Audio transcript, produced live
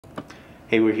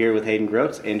Hey, we're here with Haydin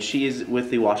Grotz, and she is with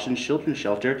the Washington Children's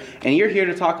Shelter, and you're here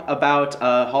to talk about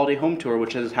Holiday Home Tour,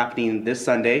 which is happening this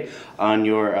Sunday on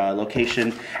your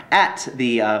location at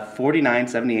the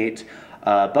 4978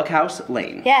 Buckhouse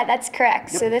Lane. Yeah, that's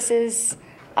correct. Yep. So this is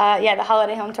the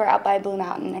Holiday Home Tour out by Blue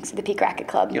Mountain next to the Peak Racket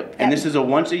Club. Yep. And this is a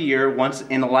once a year, once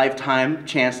in a lifetime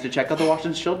chance to check out the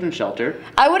Washington Children's Shelter.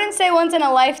 I wouldn't say once in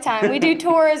a lifetime. We do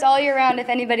tours all year round if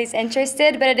anybody's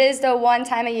interested, but it is the one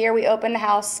time a year we open the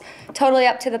house totally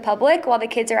up to the public while the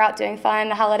kids are out doing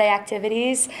fun holiday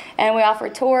activities. And we offer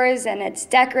tours, and it's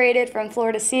decorated from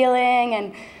floor to ceiling,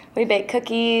 and we bake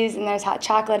cookies, and there's hot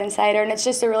chocolate and cider, and it's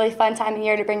just a really fun time of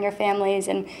year to bring your families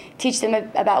and teach them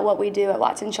about what we do at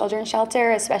Watson Children's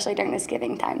Shelter, especially during this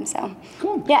giving time. So,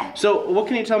 cool. Yeah. So what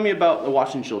can you tell me about the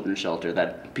Washington Children's Shelter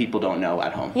that people don't know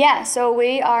at home? Yeah, so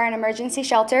we are an emergency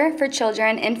shelter for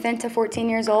children, infant to 14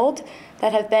 years old,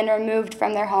 that have been removed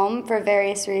from their home for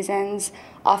various reasons.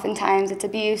 Oftentimes it's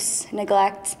abuse,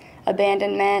 neglect,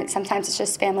 abandonment, sometimes it's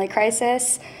just family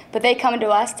crisis, but they come to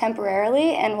us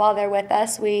temporarily, and while they're with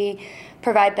us we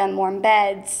provide them warm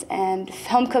beds and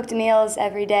home-cooked meals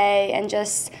every day and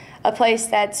just a place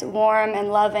that's warm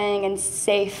and loving and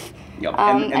safe. Yep.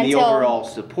 And the overall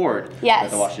support Yes.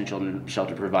 that the Washington Children's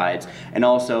Shelter provides. And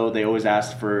also they always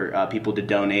ask for people to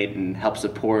donate and help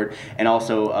support. And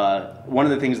also one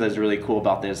of the things that's really cool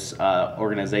about this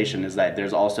organization is that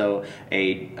there's also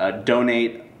a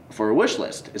donate for a wish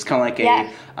list. It's kind of like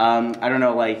I don't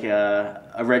know, like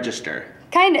a register.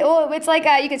 Kind of. Well, it's like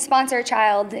you can sponsor a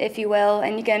child, if you will,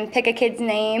 and you can pick a kid's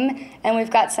name, and we've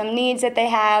got some needs that they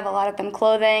have, a lot of them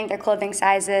clothing, their clothing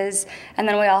sizes, and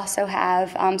then we also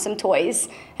have some toys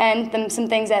and some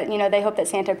things that, you know, they hope that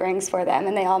Santa brings for them,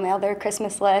 and they all mail their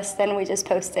Christmas list, and we just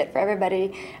post it for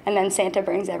everybody, and then Santa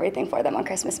brings everything for them on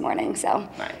Christmas morning. So,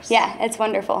 nice. Yeah, it's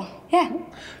wonderful. Yeah.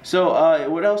 So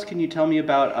what else can you tell me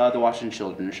about the Washington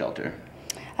Children's Shelter?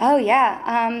 Oh,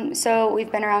 yeah. So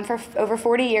we've been around for over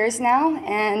 40 years now,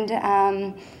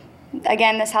 and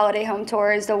again, this Holiday Home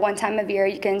Tour is the one time of year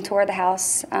you can tour the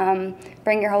house,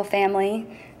 bring your whole family.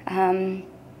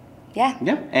 Yeah.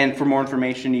 And for more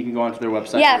information, you can go onto their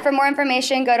website. Yeah, for more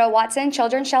information, go to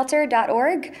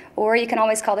watsonchildrensshelter.org, or you can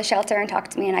always call the shelter and talk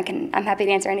to me, and I'm happy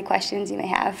to answer any questions you may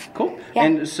have. Cool. Yeah.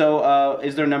 And so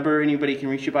is there a number anybody can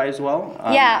reach you by as well?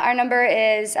 Yeah, our number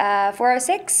is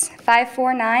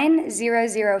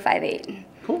 406-549-0058.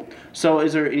 Cool. So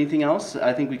is there anything else?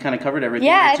 I think we kind of covered everything.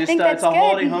 Yeah, it's just, I think that's it's a good.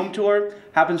 holiday home tour.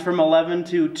 Happens from 11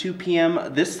 to 2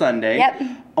 p.m. this Sunday. Yep.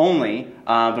 Only.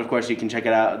 But of course you can check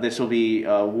it out. This will be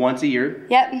once a year.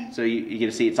 Yep. So you get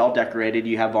to see it's all decorated.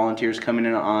 You have volunteers coming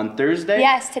in on Thursday.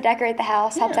 Yes, to decorate the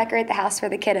house, help decorate the house for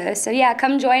the kiddos. So yeah,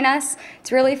 come join us.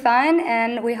 It's really fun,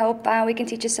 and we hope we can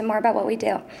teach you some more about what we do.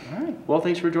 All right. Well,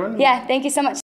 thanks for joining me. Yeah, thank you so much.